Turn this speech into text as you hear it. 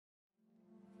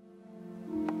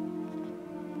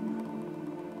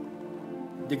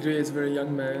Des Grieux is a very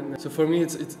young man. So for me,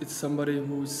 it's somebody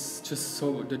who's just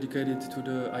so dedicated to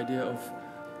the idea of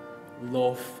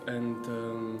love, and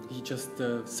he just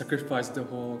sacrificed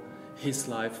his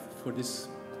life for this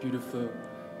beautiful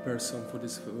person, for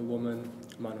this woman,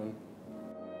 Manon.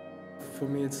 For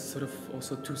me, it's sort of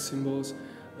also two symbols.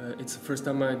 It's the first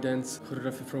time I dance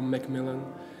choreography from Macmillan,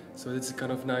 so it's a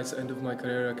kind of nice end of my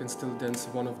career. I can still dance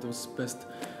one of those best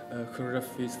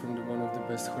choreographies from one of the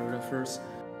best choreographers.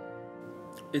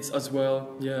 It's as well,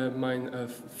 yeah, my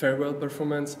farewell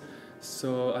performance.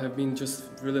 So I have been just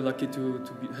really lucky to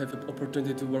have an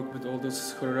opportunity to work with all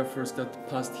those choreographers that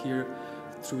passed here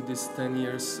through these 10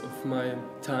 years of my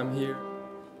time here.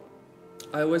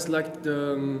 I always liked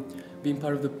being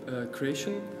part of the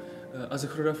creation as a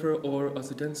choreographer or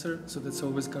as a dancer, so that's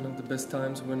always kind of the best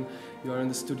times when you are in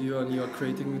the studio and you are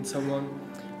creating with someone.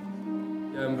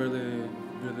 Yeah, I'm really,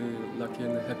 really lucky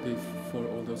and happy for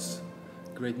all those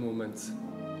great moments.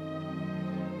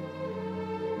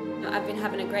 I've been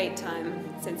having a great time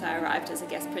since I arrived as a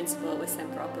guest principal with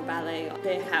Semperoper Ballet.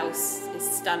 The house is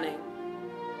stunning.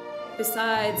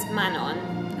 Besides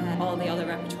Manon, all the other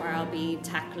repertoire I'll be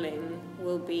tackling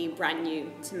will be brand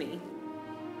new to me.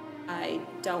 I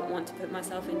don't want to put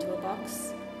myself into a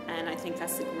box, and I think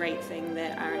that's the great thing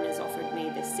that Aaron has offered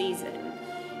me this season.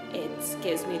 It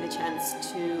gives me the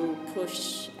chance to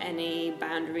push any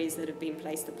boundaries that have been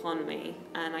placed upon me,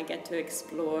 and I get to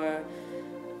explore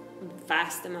a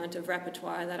vast amount of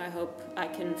repertoire that I hope I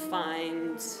can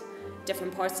find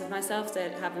different parts of myself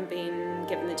that haven't been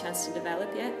given the chance to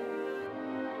develop yet.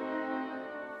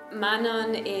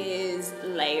 Manon is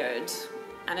layered,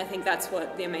 and I think that's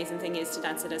what the amazing thing is to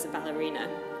dance it as a ballerina.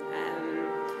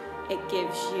 It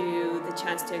gives you the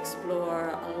chance to explore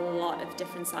a lot of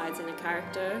different sides in a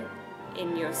character,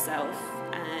 in yourself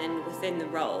and within the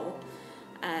role,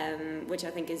 which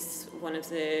I think is one of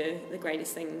the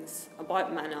greatest things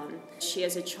about Manon. She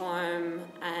has a charm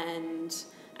and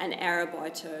an air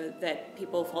about her that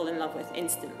people fall in love with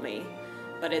instantly.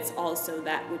 But it's also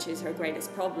that which is her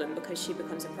greatest problem, because she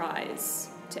becomes a prize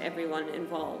to everyone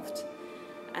involved.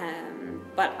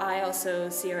 But I also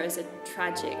see her as a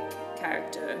tragic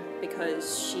character,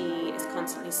 because she is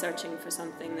constantly searching for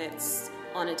something that's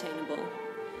unattainable,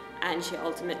 and she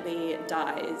ultimately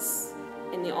dies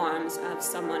in the arms of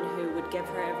someone who would give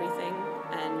her everything,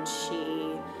 and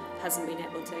she hasn't been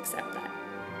able to accept that.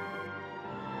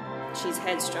 She's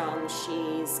headstrong,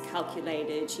 she's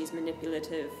calculated, she's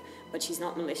manipulative, but she's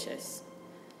not malicious.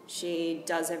 She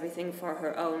does everything for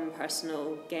her own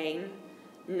personal gain,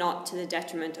 not to the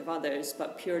detriment of others,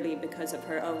 but purely because of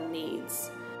her own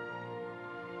needs.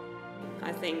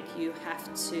 I think you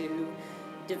have to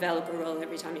develop a role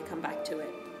every time you come back to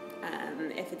it.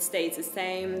 If it stays the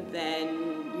same,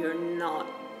 then you're not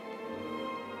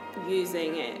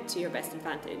using it to your best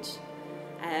advantage.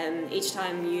 Each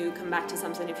time you come back to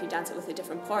something, if you dance it with a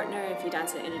different partner, if you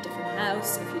dance it in a different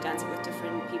house, if you dance it with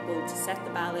different people to set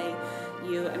the ballet,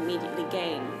 you immediately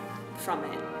gain from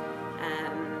it.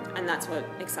 And that's what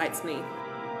excites me.